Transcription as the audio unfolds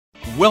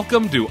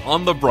Welcome to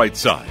On the Bright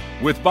Side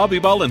with Bobby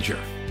Bollinger,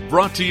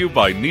 brought to you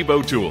by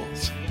Nebo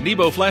Tools.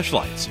 Nebo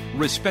flashlights,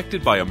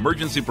 respected by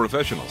emergency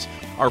professionals,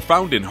 are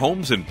found in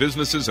homes and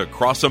businesses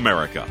across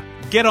America.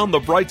 Get on the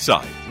bright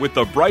side with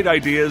the bright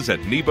ideas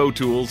at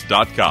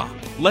nebotools.com.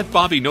 Let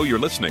Bobby know you're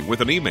listening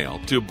with an email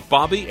to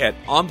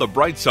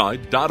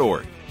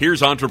bobby@onthebrightside.org.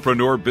 Here's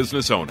entrepreneur,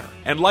 business owner,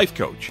 and life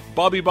coach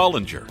Bobby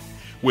Bollinger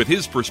with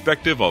his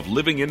perspective of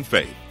living in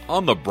faith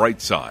on the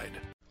bright side.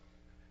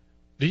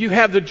 Do you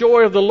have the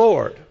joy of the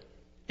Lord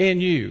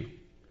in you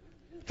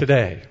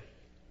today?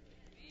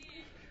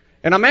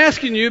 And I'm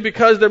asking you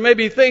because there may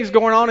be things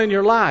going on in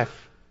your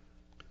life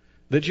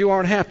that you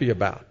aren't happy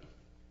about.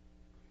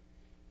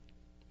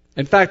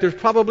 In fact, there's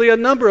probably a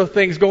number of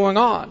things going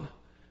on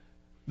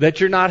that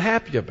you're not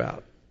happy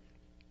about.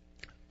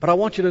 But I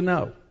want you to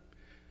know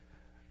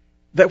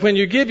that when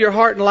you give your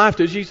heart and life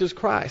to Jesus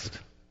Christ,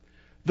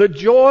 the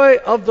joy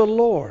of the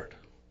Lord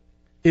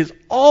is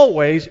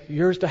always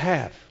yours to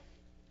have.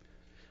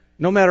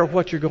 No matter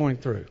what you're going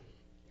through,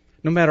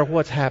 no matter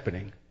what's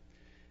happening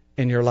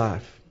in your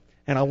life.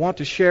 And I want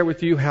to share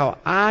with you how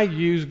I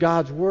use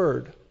God's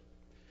Word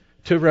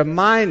to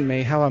remind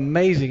me how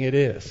amazing it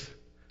is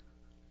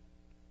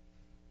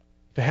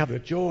to have the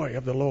joy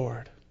of the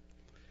Lord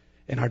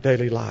in our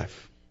daily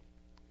life.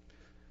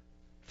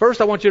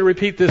 First, I want you to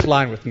repeat this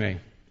line with me.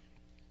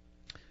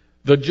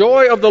 The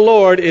joy of the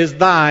Lord is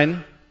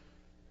thine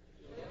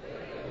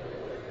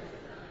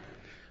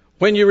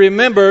when you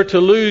remember to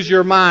lose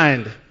your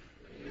mind.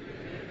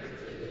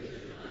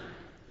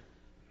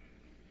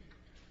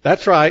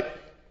 That's right.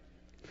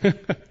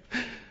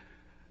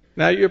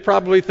 Now you're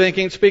probably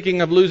thinking,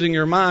 speaking of losing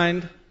your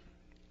mind,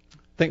 I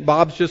think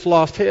Bob's just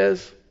lost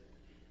his.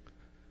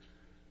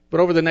 But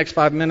over the next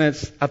 5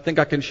 minutes, I think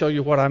I can show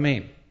you what I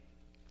mean.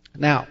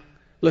 Now,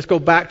 let's go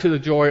back to the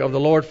joy of the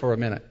Lord for a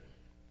minute.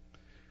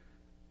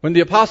 When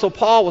the Apostle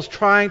Paul was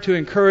trying to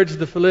encourage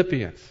the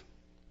Philippians,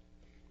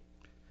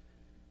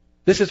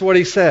 this is what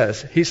he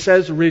says. He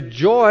says,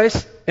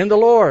 rejoice in the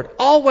Lord,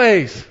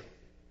 always.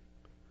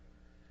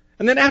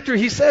 And then after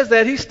he says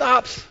that, he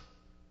stops.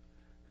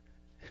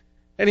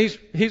 And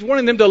he's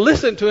wanting them to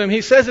listen to him.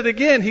 He says it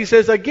again. He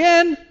says,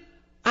 again,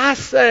 I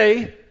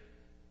say,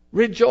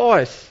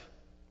 rejoice.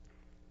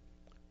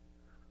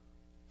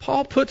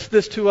 Paul puts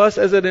this to us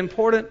as an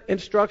important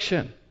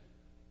instruction,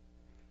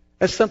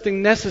 as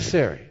something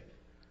necessary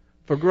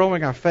for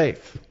growing our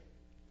faith.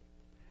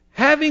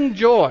 Having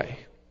joy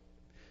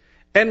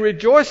and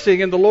rejoicing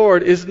in the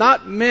Lord is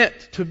not meant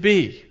to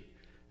be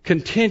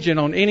contingent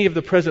on any of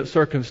the present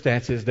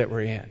circumstances that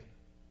we're in.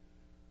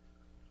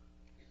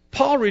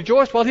 Paul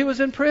rejoiced while he was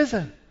in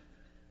prison.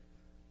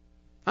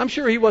 I'm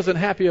sure he wasn't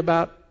happy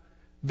about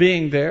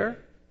being there,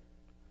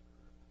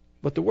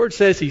 but the Word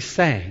says he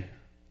sang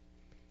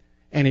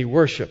and he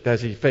worshiped as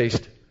he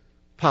faced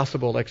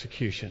possible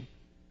execution.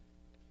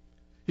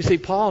 You see,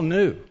 Paul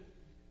knew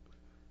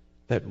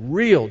that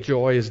real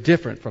joy is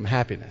different from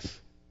happiness.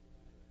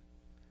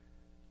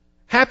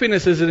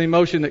 Happiness is an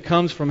emotion that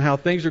comes from how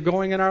things are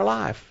going in our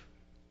life.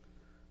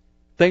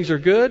 Things are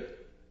good,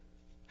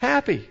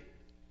 happy.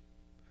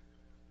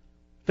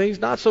 Things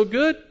not so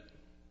good,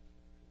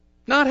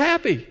 not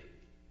happy.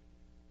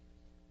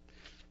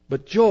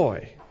 But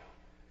joy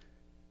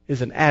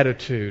is an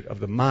attitude of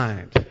the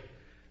mind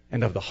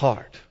and of the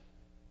heart.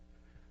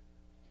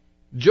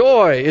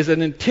 Joy is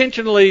an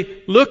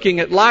intentionally looking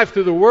at life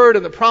through the Word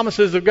and the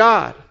promises of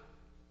God.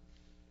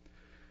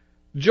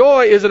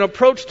 Joy is an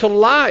approach to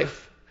life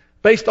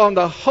based on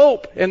the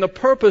hope and the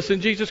purpose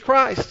in Jesus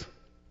Christ.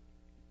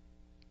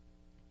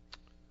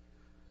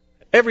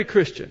 Every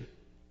Christian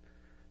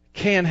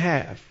can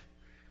have,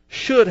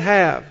 should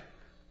have,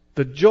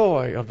 the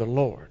joy of the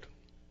Lord.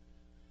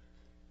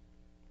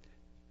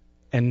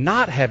 And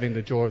not having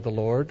the joy of the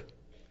Lord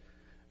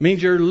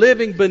means you're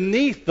living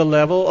beneath the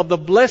level of the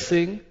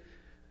blessing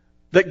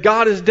that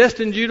God has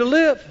destined you to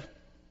live.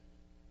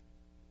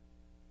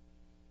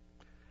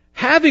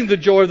 Having the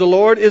joy of the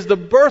Lord is the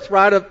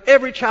birthright of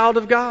every child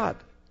of God.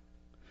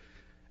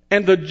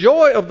 And the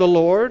joy of the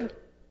Lord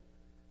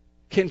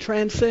can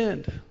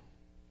transcend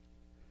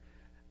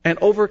and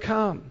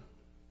overcome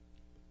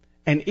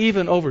and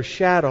even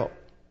overshadow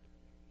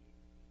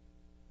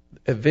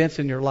events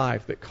in your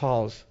life that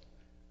cause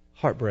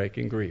heartbreak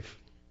and grief.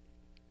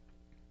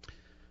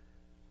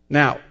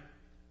 Now,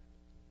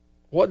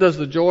 what does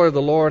the joy of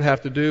the Lord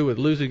have to do with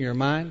losing your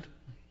mind?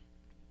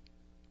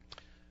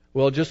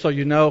 Well, just so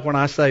you know, when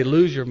I say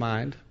lose your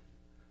mind,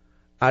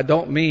 I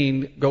don't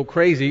mean go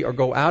crazy or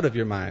go out of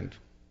your mind.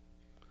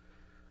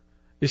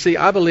 You see,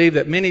 I believe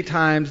that many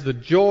times the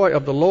joy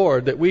of the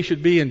Lord that we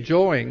should be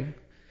enjoying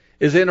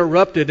is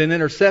interrupted and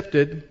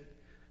intercepted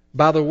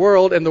by the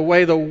world and the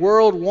way the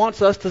world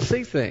wants us to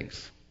see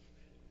things.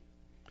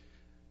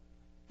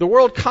 The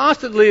world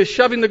constantly is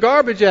shoving the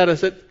garbage at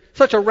us at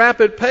such a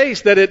rapid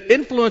pace that it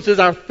influences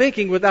our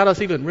thinking without us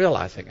even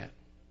realizing it.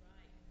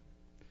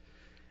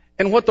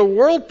 And what the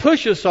world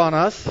pushes on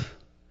us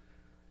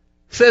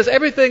says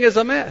everything is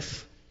a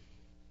mess.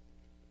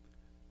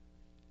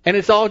 And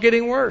it's all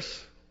getting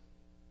worse.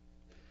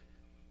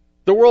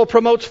 The world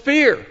promotes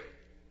fear.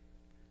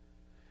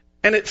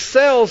 And it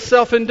sells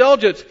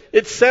self-indulgence.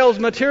 It sells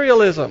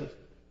materialism.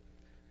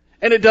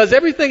 And it does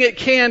everything it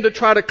can to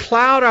try to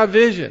cloud our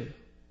vision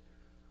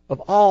of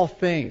all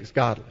things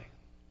godly.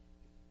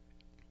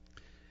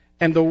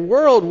 And the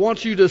world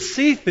wants you to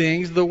see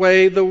things the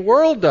way the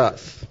world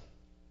does.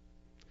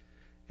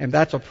 And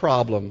that's a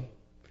problem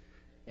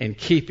in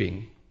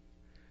keeping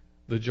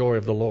the joy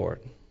of the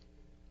Lord.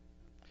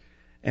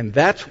 And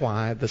that's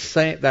why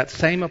that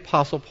same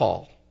Apostle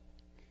Paul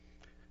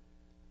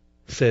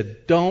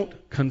said,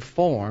 don't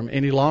conform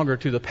any longer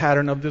to the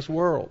pattern of this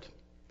world,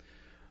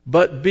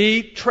 but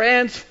be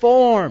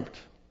transformed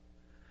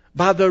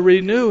by the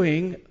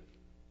renewing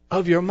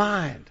of your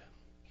mind.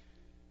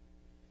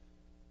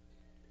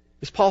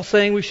 Is Paul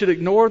saying we should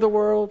ignore the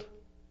world?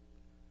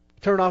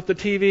 Turn off the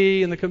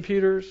TV and the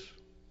computers?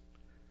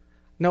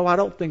 No, I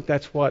don't think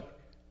that's what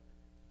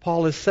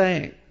Paul is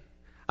saying.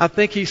 I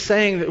think he's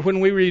saying that when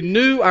we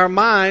renew our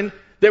mind,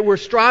 that we're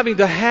striving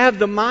to have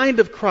the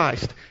mind of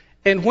Christ.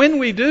 And when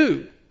we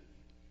do,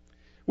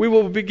 we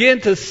will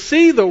begin to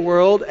see the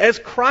world as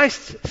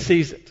Christ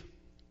sees it,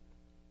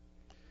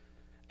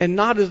 and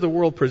not as the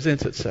world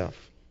presents itself.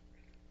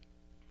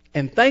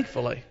 And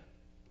thankfully,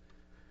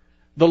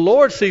 the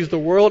Lord sees the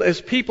world as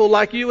people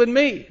like you and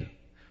me,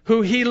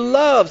 who He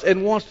loves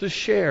and wants to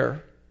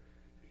share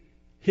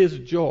His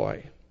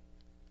joy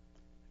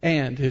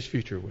and His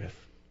future with.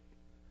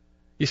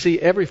 You see,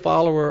 every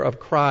follower of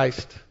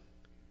Christ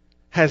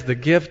has the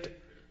gift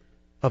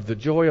of the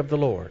joy of the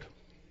Lord.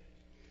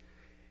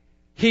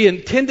 He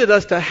intended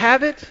us to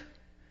have it,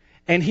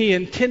 and He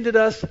intended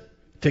us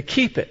to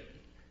keep it.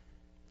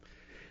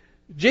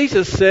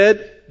 Jesus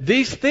said,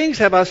 "These things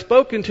have I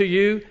spoken to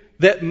you,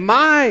 that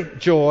my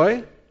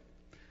joy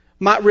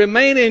might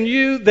remain in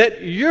you,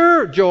 that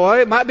your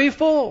joy might be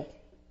full."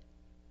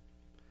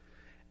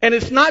 And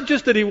it's not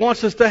just that He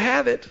wants us to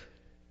have it,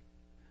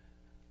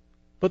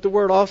 but the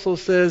Word also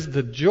says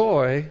the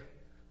joy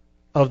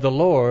of the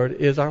Lord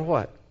is our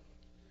what?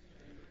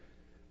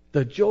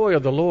 The joy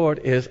of the Lord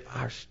is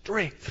our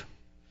strength.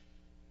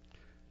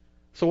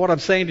 So what I'm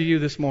saying to you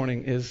this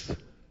morning is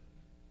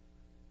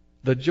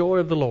the joy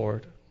of the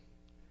Lord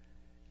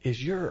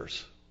is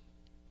yours.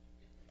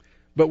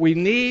 But we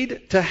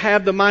need to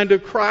have the mind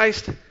of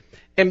Christ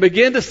and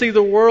begin to see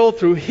the world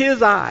through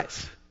His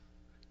eyes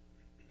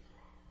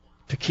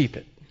to keep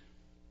it.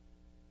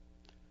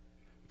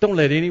 Don't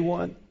let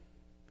anyone,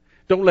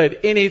 don't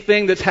let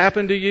anything that's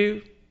happened to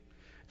you,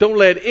 don't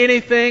let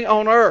anything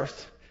on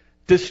earth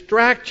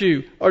distract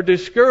you or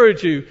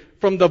discourage you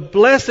from the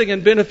blessing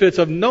and benefits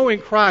of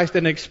knowing Christ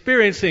and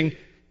experiencing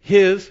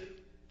His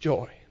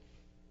joy.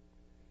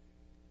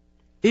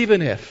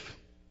 Even if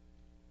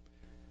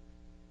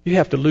you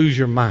have to lose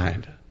your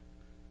mind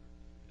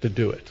to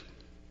do it.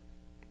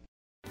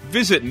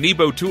 Visit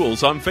Nebo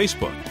Tools on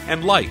Facebook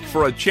and like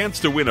for a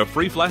chance to win a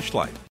free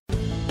flashlight.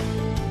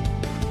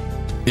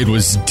 It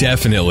was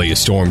definitely a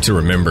storm to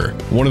remember.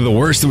 One of the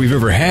worst that we've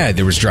ever had.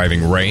 There was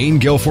driving rain,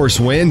 gale force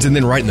winds, and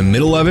then right in the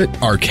middle of it,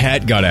 our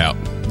cat got out.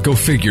 Go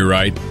figure,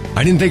 right?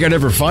 I didn't think I'd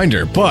ever find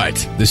her, but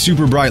the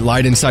super bright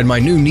light inside my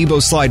new Nebo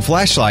Slide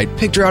flashlight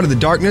picked her out of the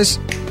darkness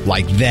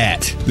like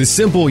that. The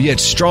simple yet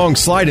strong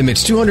slide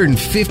emits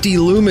 250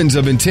 lumens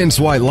of intense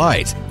white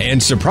light.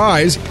 And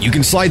surprise, you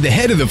can slide the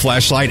head of the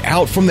flashlight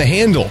out from the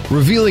handle,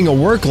 revealing a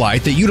work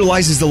light that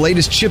utilizes the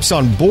latest chips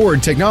on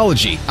board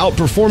technology,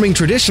 outperforming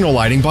traditional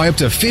lighting by up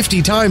to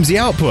 50 times the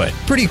output.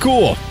 Pretty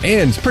cool,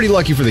 and pretty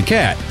lucky for the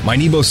cat. My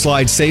Nebo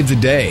Slide saved the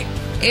day.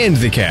 And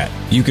the cat.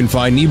 You can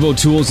find Nebo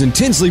Tools'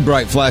 intensely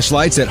bright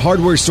flashlights at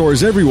hardware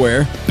stores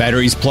everywhere,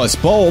 batteries plus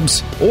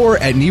bulbs, or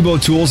at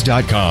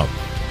nebotools.com.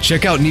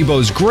 Check out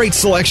Nebo's great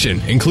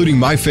selection, including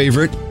my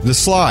favorite, the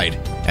Slide,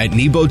 at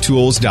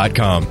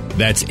nebotools.com.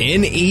 That's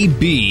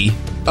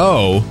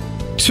Nebo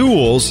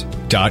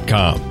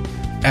tools.com.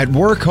 At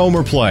work, home,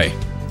 or play,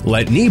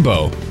 let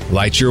Nebo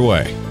light your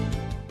way.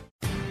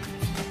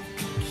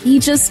 He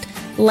just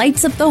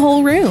lights up the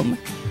whole room.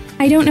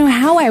 I don't know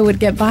how I would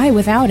get by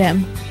without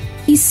him.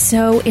 He's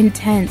so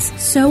intense,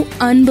 so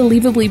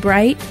unbelievably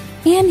bright,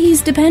 and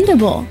he's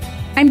dependable.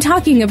 I'm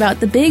talking about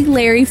the Big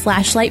Larry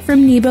flashlight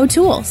from Nebo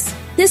Tools.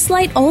 This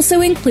light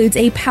also includes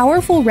a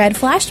powerful red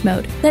flash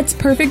mode that's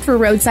perfect for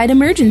roadside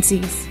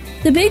emergencies.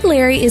 The Big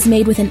Larry is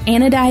made with an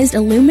anodized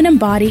aluminum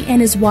body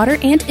and is water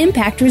and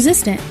impact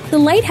resistant. The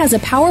light has a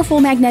powerful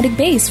magnetic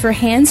base for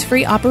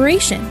hands-free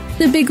operation.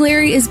 The Big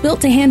Larry is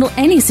built to handle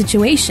any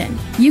situation.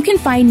 You can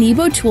find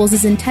Nebo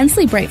Tools'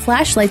 intensely bright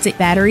flashlights at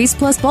batteries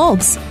plus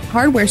bulbs,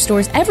 hardware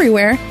stores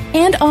everywhere,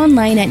 and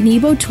online at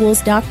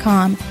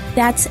nebotools.com.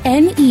 That's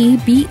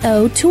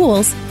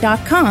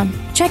nebotools.com.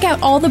 Check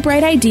out all the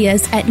bright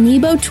ideas at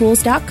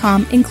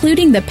nebotools.com,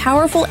 including the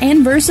powerful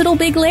and versatile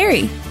Big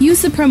Larry.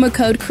 Use the promo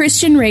code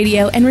Christian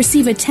Radio and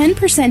receive a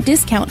 10%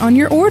 discount on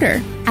your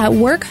order. At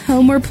work,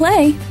 home, or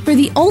play, for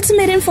the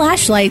ultimate in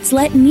flashlights,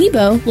 let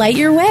Nebo light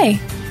your way.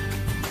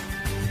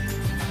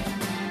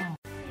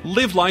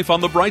 Live life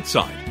on the bright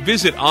side.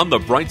 Visit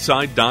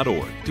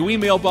onthebrightside.org to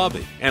email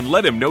Bobby and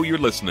let him know you're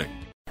listening.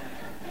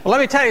 Well, let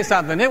me tell you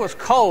something. It was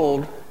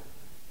cold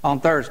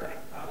on Thursday.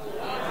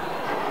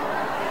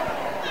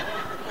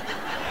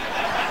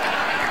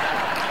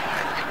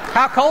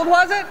 How cold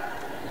was it?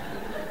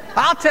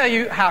 I'll tell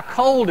you how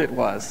cold it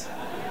was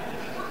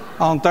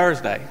on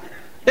Thursday.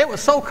 It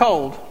was so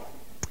cold.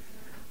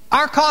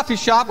 Our coffee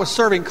shop was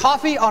serving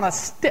coffee on a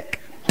stick.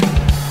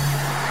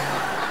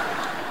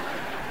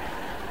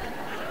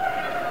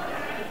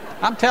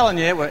 I'm telling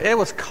you, it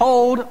was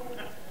cold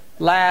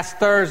last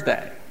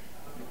Thursday.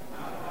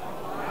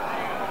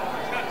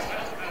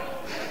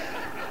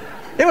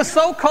 It was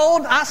so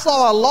cold, I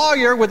saw a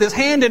lawyer with his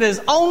hand in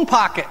his own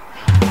pocket.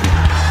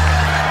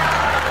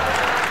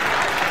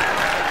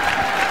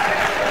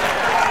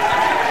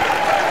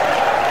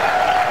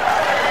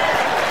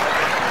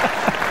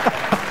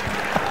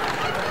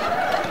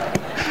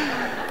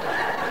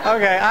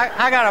 Okay,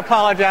 I gotta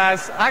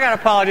apologize. I gotta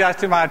apologize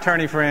to my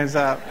attorney friends.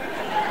 But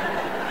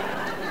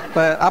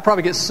I'll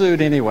probably get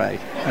sued anyway.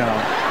 You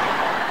know.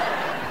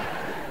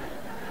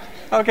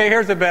 Okay,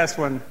 here's the best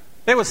one.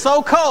 It was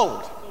so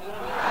cold.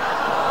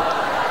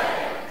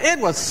 It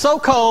was so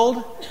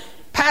cold,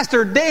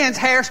 Pastor Dan's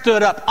hair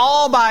stood up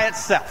all by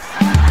itself.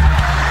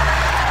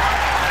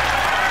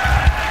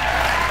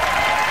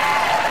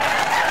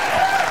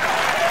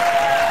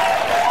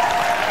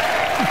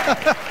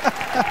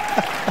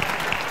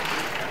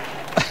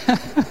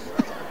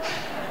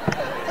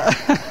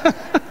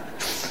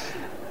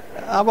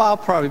 I'll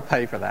probably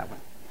pay for that one.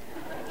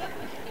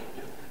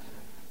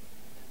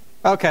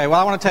 Okay, well,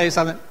 I want to tell you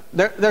something.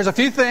 There's a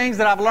few things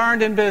that I've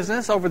learned in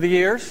business over the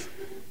years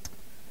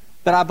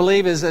that I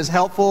believe is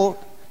helpful,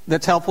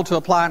 that's helpful to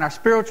apply in our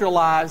spiritual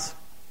lives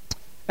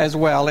as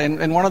well.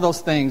 And one of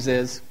those things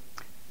is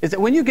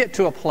that when you get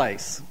to a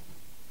place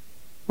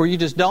where you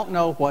just don't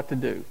know what to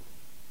do,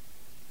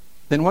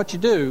 then what you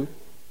do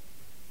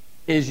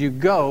is you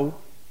go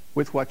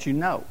with what you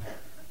know.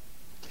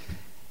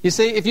 You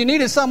see, if you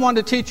needed someone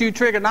to teach you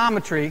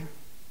trigonometry,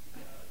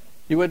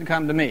 you wouldn't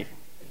come to me.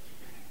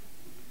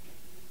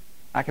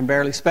 I can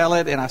barely spell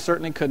it, and I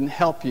certainly couldn't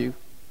help you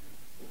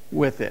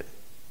with it,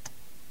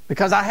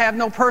 because I have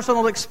no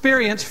personal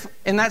experience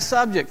in that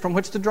subject from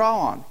which to draw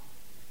on.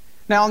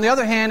 Now, on the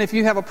other hand, if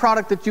you have a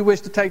product that you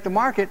wish to take to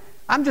market,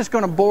 I'm just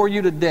going to bore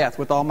you to death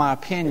with all my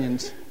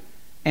opinions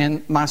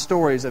and my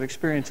stories of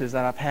experiences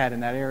that I've had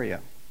in that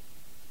area.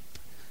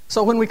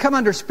 So when we come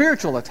under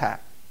spiritual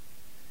attack,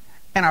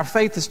 and our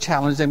faith is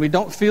challenged, and we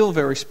don't feel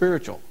very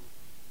spiritual,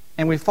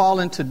 and we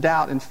fall into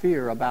doubt and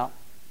fear about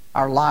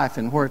our life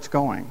and where it's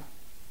going,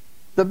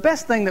 the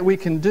best thing that we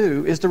can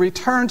do is to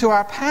return to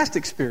our past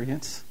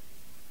experience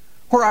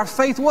where our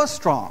faith was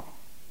strong,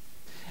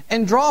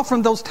 and draw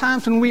from those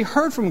times when we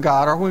heard from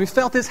God, or when we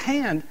felt His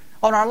hand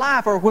on our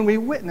life, or when we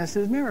witnessed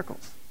His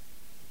miracles.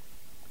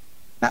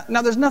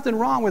 Now there's nothing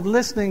wrong with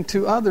listening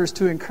to others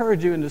to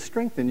encourage you and to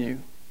strengthen you.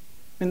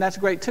 And that's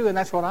great too, and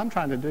that's what I'm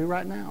trying to do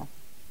right now.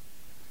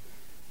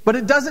 But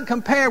it doesn't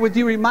compare with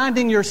you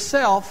reminding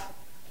yourself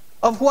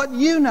of what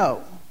you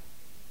know.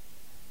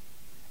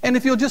 And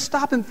if you'll just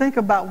stop and think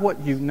about what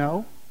you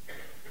know,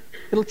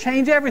 it'll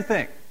change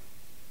everything.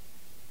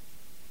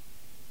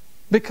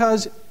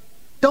 Because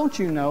don't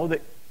you know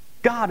that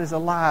God is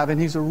alive and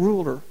He's a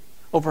ruler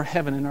over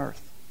heaven and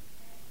earth?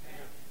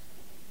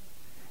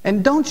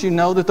 And don't you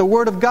know that the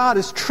Word of God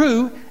is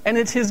true and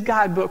it's His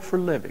guidebook for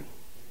living?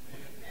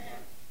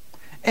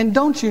 And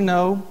don't you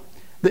know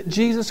that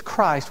Jesus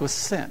Christ was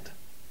sent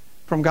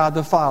from God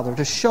the Father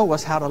to show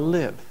us how to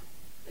live?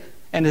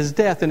 And His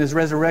death and His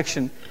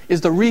resurrection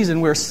is the reason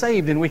we're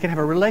saved and we can have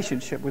a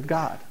relationship with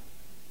God.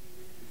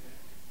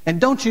 And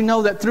don't you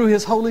know that through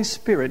His Holy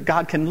Spirit,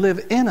 God can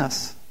live in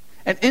us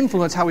and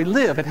influence how we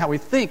live and how we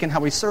think and how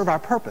we serve our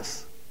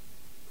purpose?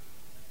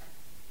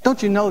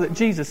 Don't you know that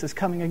Jesus is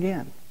coming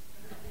again?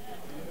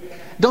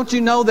 Don't you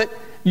know that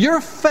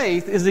your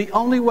faith is the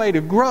only way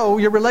to grow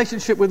your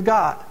relationship with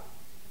God?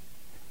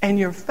 And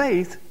your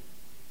faith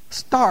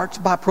starts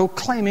by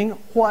proclaiming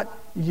what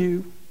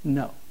you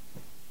know.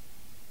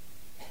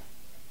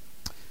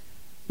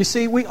 You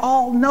see, we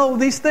all know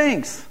these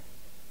things.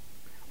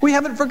 We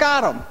haven't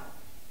forgot them.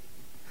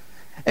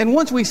 And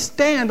once we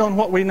stand on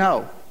what we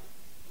know,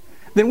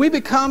 then we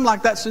become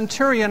like that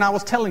centurion I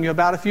was telling you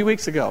about a few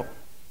weeks ago.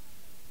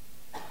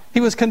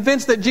 He was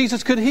convinced that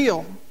Jesus could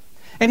heal,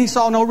 and he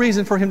saw no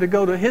reason for him to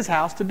go to his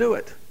house to do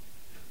it.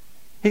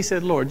 He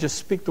said, Lord, just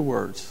speak the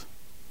words,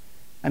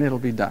 and it'll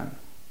be done.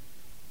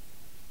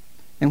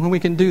 And when we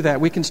can do that,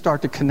 we can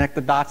start to connect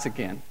the dots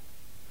again.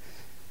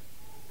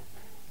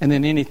 And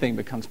then anything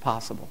becomes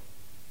possible.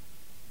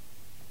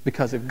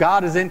 Because if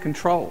God is in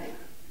control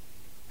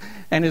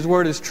and His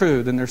Word is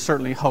true, then there's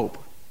certainly hope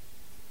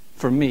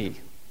for me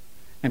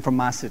and for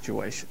my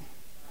situation.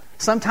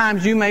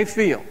 Sometimes you may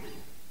feel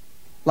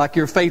like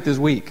your faith is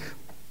weak.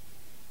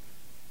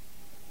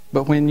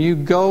 But when you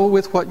go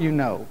with what you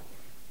know,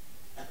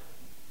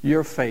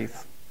 your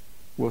faith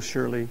will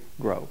surely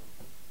grow.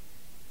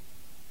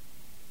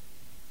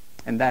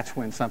 And that's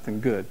when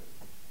something good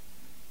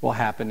will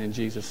happen in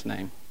Jesus'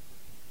 name.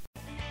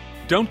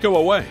 Don't go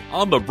away.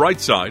 On the Bright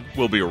Side,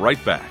 we'll be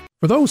right back.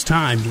 For those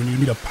times when you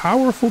need a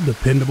powerful,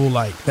 dependable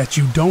light that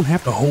you don't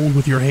have to hold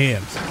with your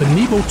hands, the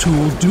Nebo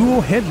Tools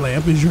Dual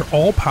Headlamp is your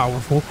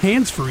all-powerful,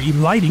 hands-free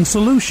lighting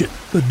solution.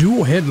 The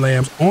Dual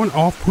Headlamp's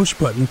on-off push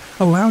button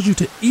allows you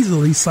to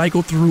easily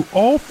cycle through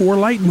all 4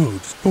 light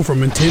modes. Go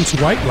from intense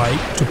white light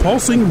to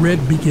pulsing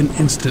red beacon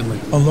instantly.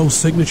 A low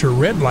signature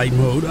red light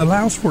mode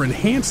allows for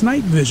enhanced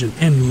night vision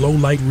and low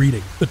light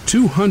reading. The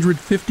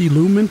 250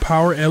 lumen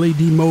power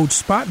LED mode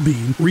spot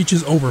beam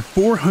reaches over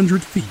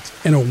 400 feet,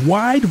 and a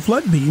wide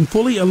flood beam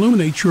fully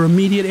illuminates your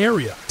immediate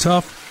area.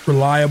 Tough,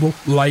 reliable,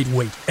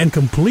 lightweight, and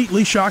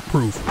completely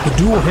shockproof. The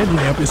dual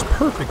headlamp is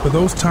perfect for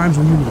those times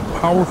when you need a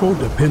powerful,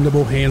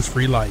 dependable,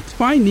 hands-free light.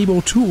 Find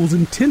Nebo Tools'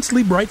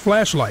 intensely bright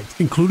flashlights,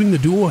 including the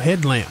dual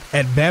headlamp,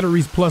 at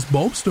Batteries Plus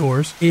bulb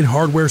stores, in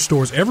hardware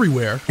stores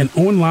everywhere, and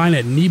online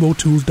at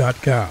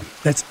nebotools.com.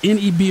 That's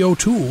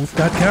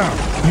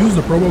nebotools.com. Use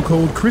the promo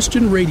code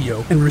Christian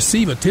Radio and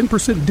receive a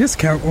 10%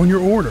 discount on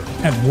your order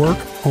at work,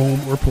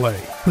 home, or play.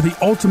 For the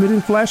ultimate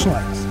in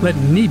flashlights, let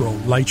Nebo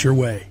light your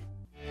way.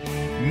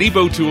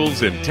 Nebo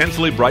Tools'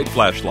 intensely bright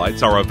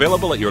flashlights are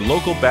available at your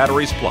local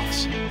Batteries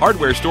Plus,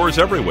 hardware stores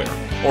everywhere,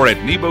 or at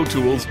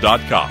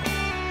nebotools.com.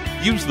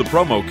 Use the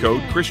promo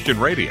code Christian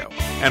Radio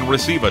and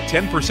receive a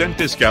 10%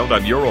 discount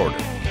on your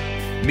order.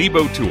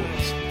 Nebo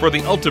Tools, for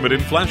the ultimate in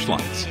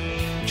flashlights.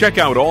 Check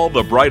out all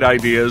the bright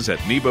ideas at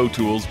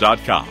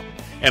nebotools.com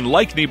and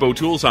like Nebo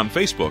Tools on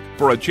Facebook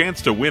for a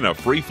chance to win a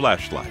free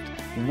flashlight.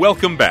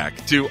 Welcome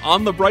back to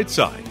On the Bright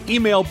Side.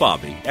 Email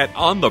Bobby at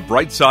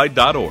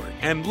onthebrightside.org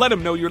and let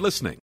him know you're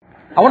listening.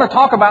 I want to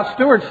talk about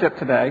stewardship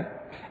today,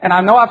 and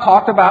I know I've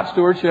talked about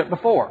stewardship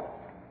before,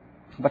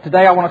 but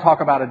today I want to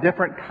talk about a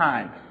different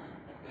kind,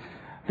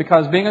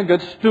 because being a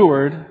good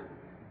steward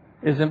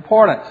is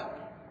important,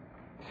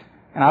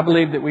 and I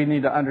believe that we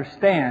need to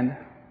understand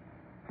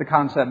the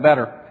concept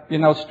better. You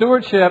know,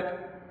 stewardship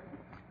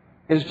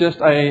is just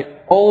an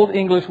old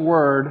English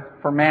word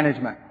for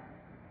management.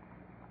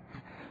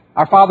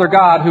 Our Father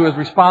God, who is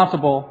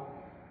responsible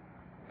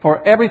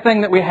for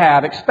everything that we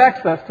have,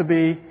 expects us to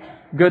be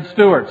good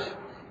stewards.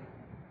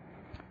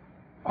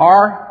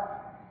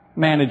 Our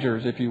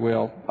managers, if you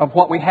will, of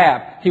what we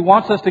have. He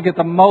wants us to get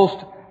the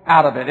most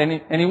out of it,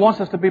 and He wants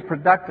us to be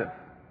productive.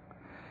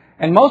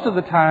 And most of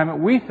the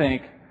time, we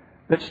think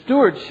that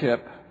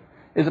stewardship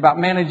is about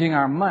managing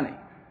our money.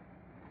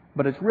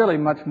 But it's really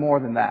much more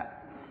than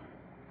that.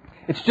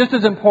 It's just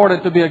as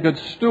important to be a good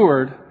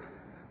steward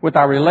with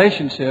our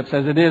relationships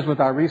as it is with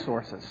our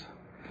resources.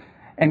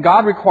 And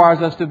God requires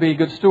us to be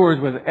good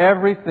stewards with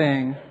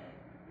everything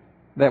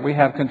that we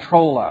have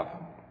control of.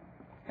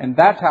 And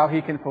that's how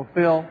He can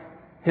fulfill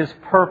His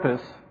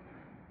purpose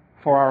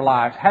for our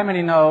lives. How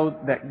many know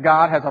that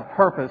God has a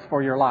purpose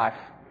for your life?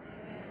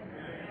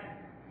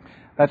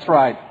 That's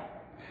right.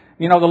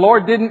 You know, the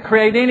Lord didn't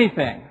create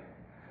anything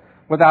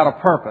without a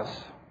purpose.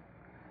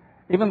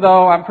 Even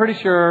though I'm pretty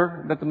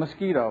sure that the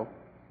mosquito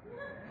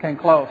came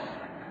close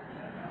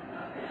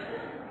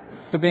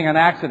to being an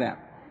accident.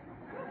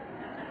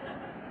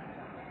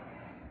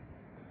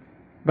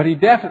 But He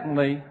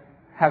definitely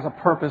has a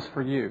purpose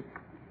for you.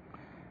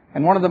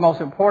 And one of the most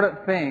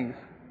important things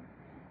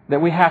that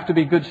we have to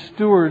be good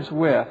stewards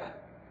with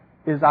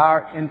is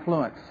our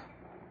influence.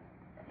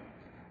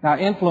 Now,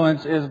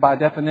 influence is, by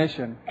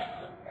definition,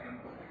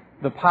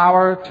 the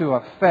power to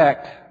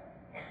affect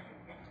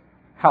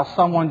how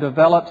someone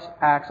develops,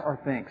 acts, or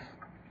thinks.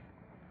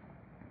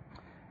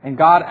 And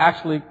God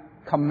actually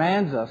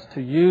commands us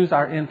to use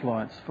our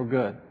influence for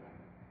good.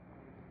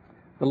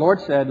 The Lord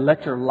said,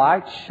 "Let your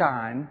light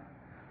shine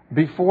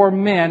before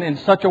men in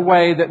such a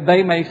way that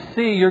they may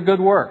see your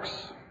good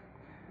works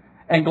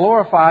and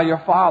glorify your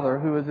Father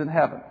who is in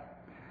heaven."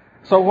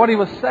 So what He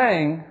was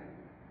saying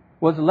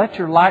was, let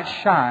your light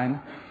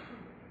shine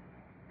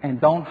and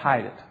don't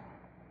hide it.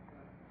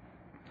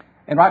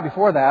 And right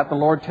before that, the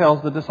Lord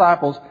tells the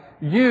disciples,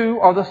 "You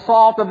are the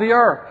salt of the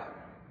earth."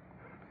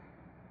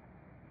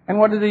 And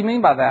what does He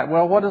mean by that?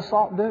 Well, what does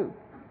salt do?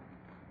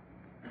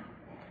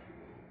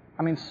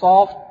 I mean,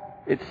 salt,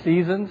 it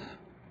seasons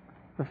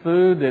the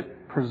food,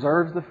 it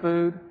preserves the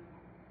food,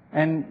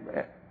 and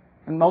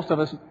most of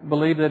us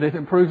believe that it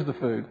improves the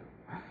food.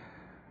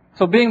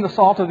 So being the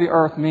salt of the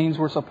earth means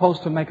we're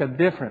supposed to make a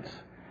difference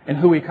in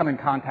who we come in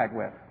contact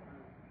with.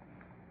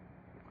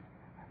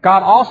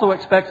 God also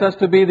expects us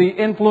to be the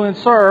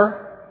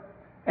influencer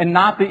and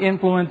not the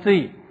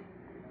influencee.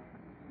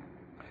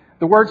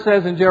 The Word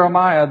says in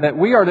Jeremiah that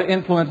we are to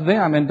influence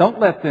them and don't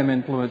let them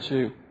influence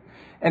you.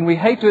 And we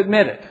hate to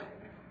admit it,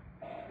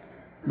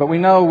 but we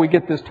know we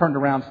get this turned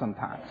around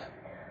sometimes.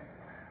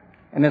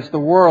 And it's the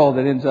world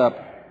that ends up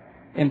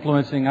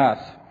influencing us.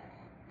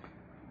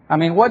 I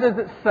mean, what does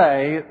it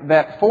say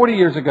that 40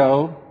 years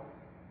ago,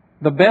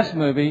 the best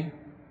movie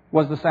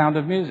was The Sound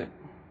of Music?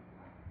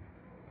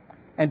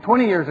 And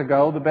 20 years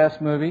ago, the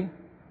best movie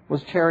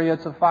was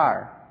Chariots of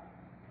Fire.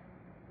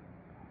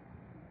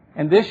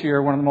 And this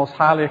year, one of the most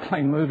highly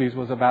acclaimed movies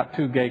was about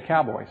 2 gay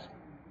cowboys.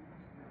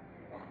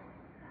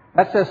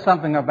 That says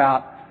something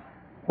about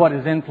what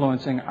is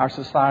influencing our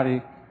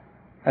society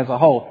as a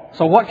whole.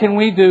 So what can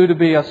we do to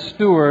be a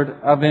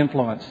steward of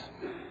influence?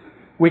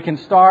 We can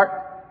start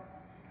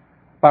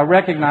by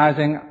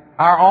recognizing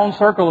our own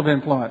circle of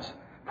influence.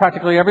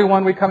 Practically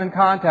everyone we come in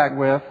contact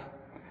with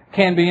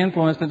can be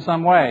influenced in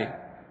some way.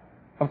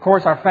 Of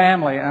course, our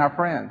family and our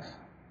friends,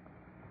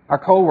 our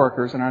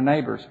co-workers and our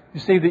neighbors. You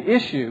see, the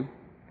issue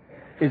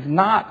is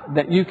not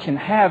that you can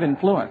have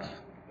influence.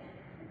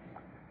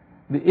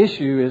 The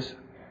issue is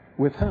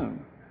with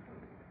whom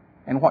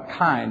and what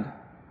kind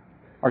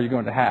are you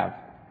going to have.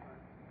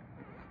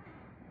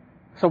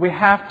 So we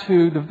have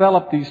to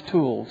develop these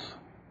tools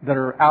that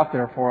are out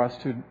there for us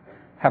to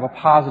have a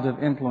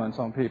positive influence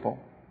on people.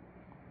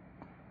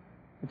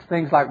 It's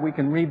things like we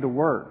can read the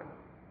Word.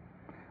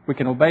 We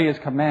can obey His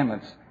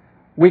commandments.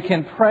 We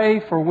can pray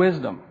for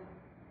wisdom.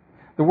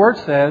 The Word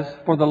says,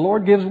 "For the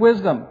Lord gives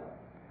wisdom.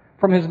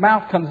 From His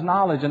mouth comes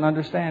knowledge and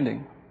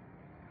understanding."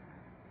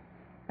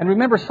 And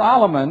remember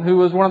Solomon, who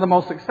was one of the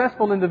most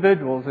successful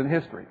individuals in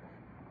history,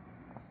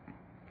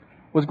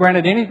 was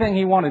granted anything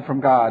he wanted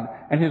from God,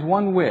 and his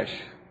one wish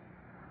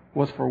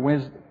was for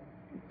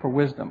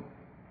wisdom.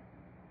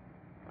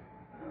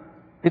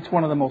 It's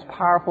one of the most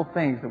powerful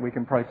things that we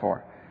can pray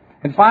for.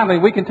 And finally,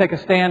 we can take a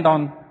stand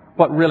on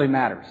what really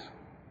matters.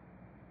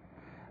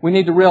 We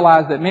need to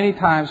realize that many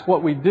times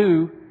what we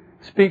do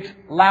speaks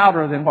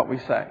louder than what we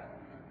say.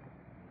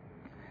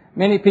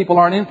 Many people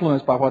aren't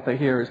influenced by what they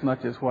hear as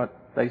much as what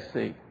they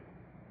see.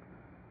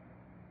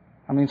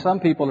 I mean, some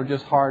people are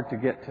just hard to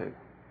get to.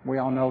 We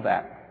all know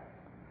that.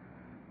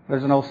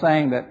 There's an old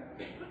saying that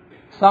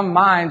some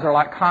minds are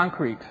like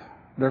concrete.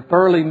 They're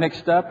thoroughly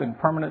mixed up and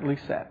permanently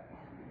set.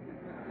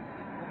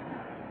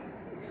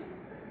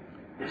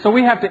 So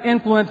we have to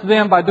influence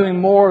them by doing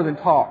more than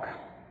talk.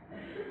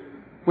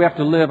 We have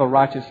to live a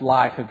righteous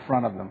life in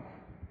front of them.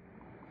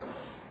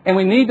 And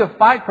we need to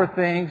fight for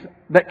things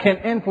that can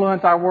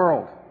influence our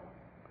world.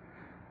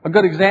 A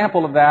good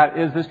example of that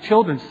is this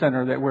children's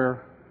center that we're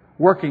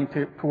working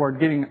toward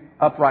getting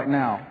up right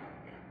now.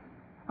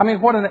 I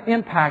mean, what an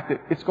impact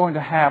it's going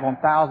to have on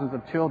thousands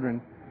of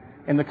children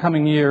in the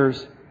coming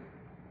years.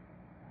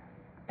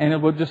 And it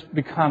will just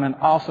become an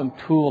awesome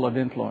tool of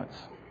influence.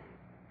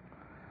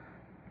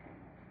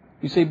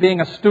 You see, being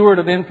a steward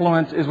of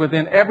influence is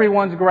within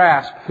everyone's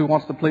grasp who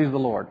wants to please the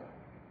Lord.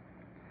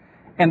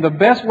 And the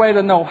best way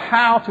to know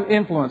how to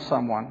influence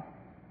someone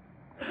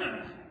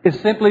is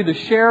simply to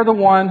share the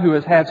one who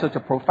has had such a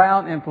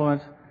profound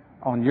influence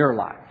on your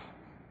life.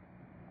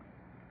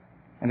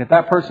 And if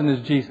that person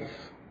is Jesus,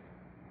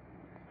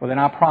 well, then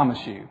I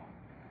promise you,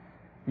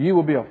 you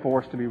will be a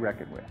force to be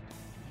reckoned with.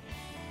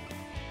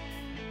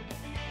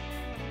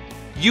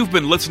 You've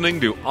been listening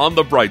to On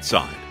the Bright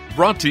Side,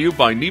 brought to you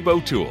by Nebo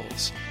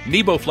Tools.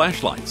 Nebo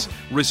flashlights,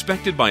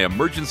 respected by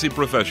emergency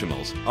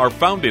professionals, are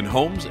found in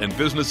homes and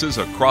businesses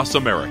across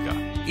America.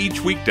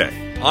 Each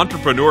weekday,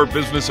 entrepreneur,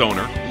 business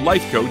owner,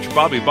 life coach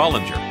Bobby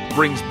Bollinger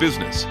brings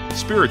business,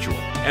 spiritual,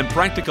 and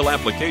practical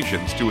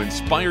applications to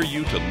inspire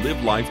you to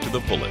live life to the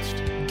fullest.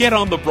 Get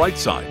on the bright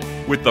side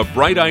with the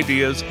bright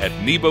ideas at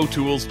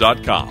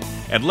nebotools.com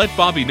and let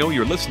Bobby know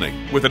you're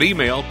listening with an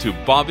email to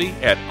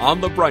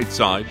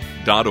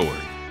bobby@onthebrightside.org.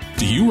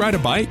 Do you ride a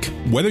bike?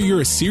 Whether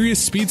you're a serious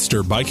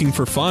speedster biking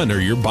for fun or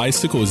your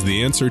bicycle is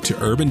the answer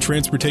to urban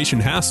transportation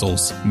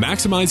hassles,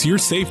 maximize your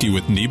safety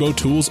with Nebo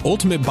Tools'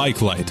 ultimate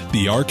bike light,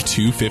 the ARC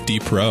 250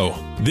 Pro.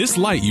 This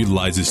light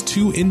utilizes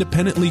two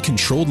independently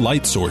controlled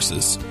light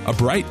sources, a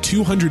bright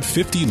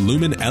 250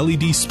 lumen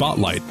LED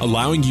spotlight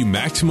allowing you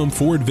maximum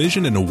forward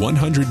vision and a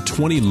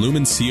 120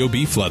 lumen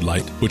COB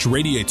floodlight, which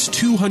radiates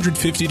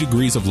 250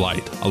 degrees of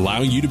light,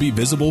 allowing you to be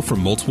visible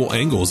from multiple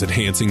angles,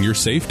 enhancing your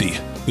safety.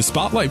 The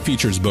spotlight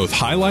features both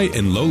highlight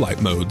and low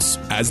light modes,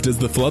 as does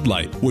the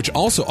floodlight, which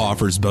also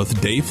offers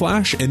both day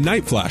flash and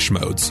night flash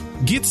modes.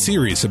 Get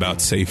serious about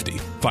safety.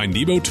 Find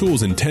Nebo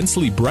Tools'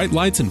 intensely bright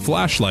lights and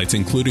flashlights,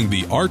 including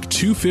the ARC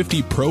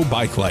 250 Pro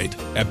bike light,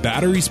 at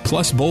Batteries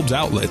Plus Bulbs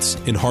outlets,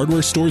 in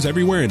hardware stores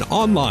everywhere, and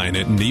online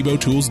at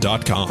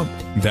nebotools.com.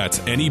 That's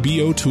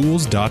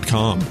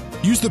nebotools.com.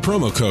 Use the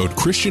promo code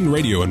Christian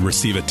Radio and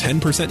receive a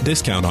 10%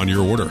 discount on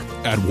your order.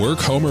 At work,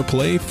 home, or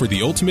play, for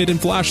the ultimate in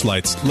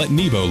flashlights, let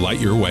Nebo light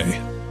your way.